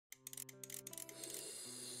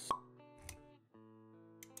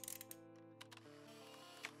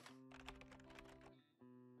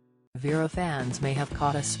Vera fans may have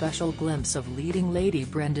caught a special glimpse of leading lady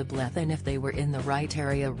Brenda Blethyn if they were in the right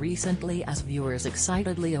area recently, as viewers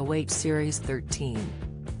excitedly await Series 13.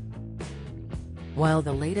 While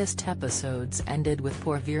the latest episodes ended with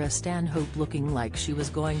poor Vera Stanhope looking like she was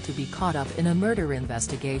going to be caught up in a murder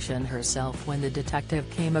investigation herself when the detective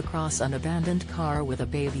came across an abandoned car with a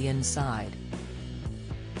baby inside.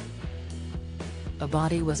 A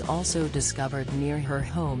body was also discovered near her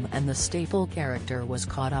home, and the staple character was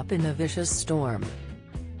caught up in a vicious storm.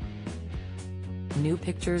 New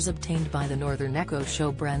pictures obtained by the Northern Echo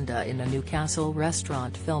show Brenda in a Newcastle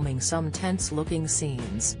restaurant filming some tense-looking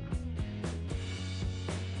scenes.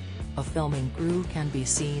 A filming crew can be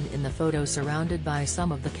seen in the photo surrounded by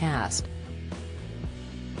some of the cast.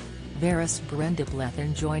 Vera's Brenda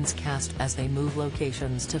Blethyn joins cast as they move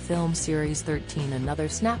locations to film Series 13. Another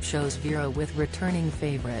snap shows Vera with returning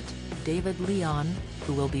favourite, David Leon,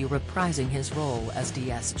 who will be reprising his role as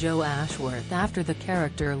DS Joe Ashworth after the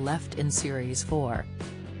character left in Series 4.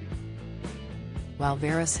 While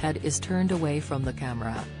Vera's head is turned away from the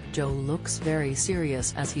camera, Joe looks very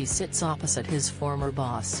serious as he sits opposite his former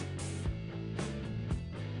boss.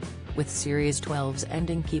 With Series 12's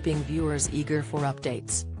ending keeping viewers eager for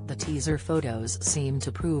updates, the teaser photos seem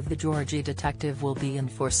to prove the Georgie detective will be in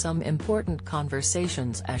for some important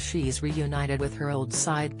conversations as she's reunited with her old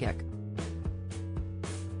sidekick.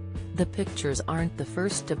 The pictures aren't the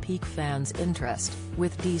first to pique fans' interest,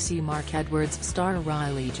 with DC Mark Edwards star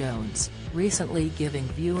Riley Jones recently giving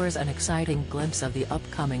viewers an exciting glimpse of the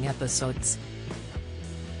upcoming episodes.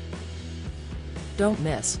 Don't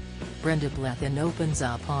miss. Brenda Blethyn opens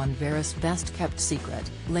up on Vera's best-kept secret.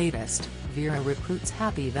 Latest, Vera recruits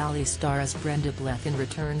Happy Valley stars. Brenda Blethyn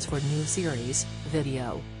returns for new series.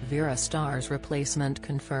 Video, Vera star's replacement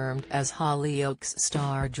confirmed as Hollyoaks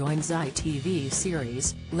star joins ITV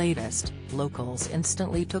series. Latest, locals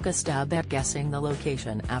instantly took a stab at guessing the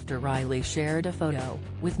location after Riley shared a photo,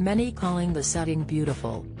 with many calling the setting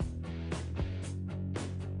beautiful.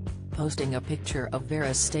 Posting a picture of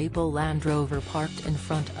Vera's staple Land Rover parked in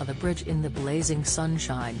front of a bridge in the blazing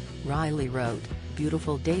sunshine, Riley wrote,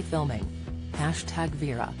 "Beautiful day filming.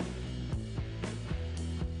 #Vera."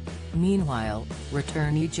 Meanwhile,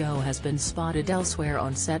 returnee Joe has been spotted elsewhere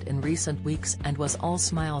on set in recent weeks and was all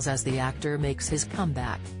smiles as the actor makes his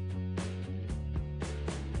comeback.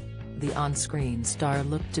 The on-screen star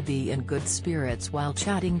looked to be in good spirits while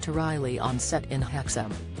chatting to Riley on set in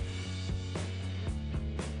Hexham.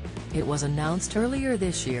 It was announced earlier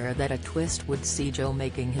this year that a twist would see Joe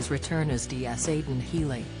making his return as DS Aidan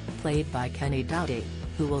Healy, played by Kenny Doughty,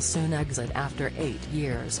 who will soon exit after 8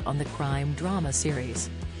 years on the crime drama series.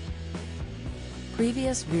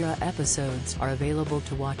 Previous Vera episodes are available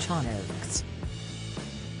to watch on X.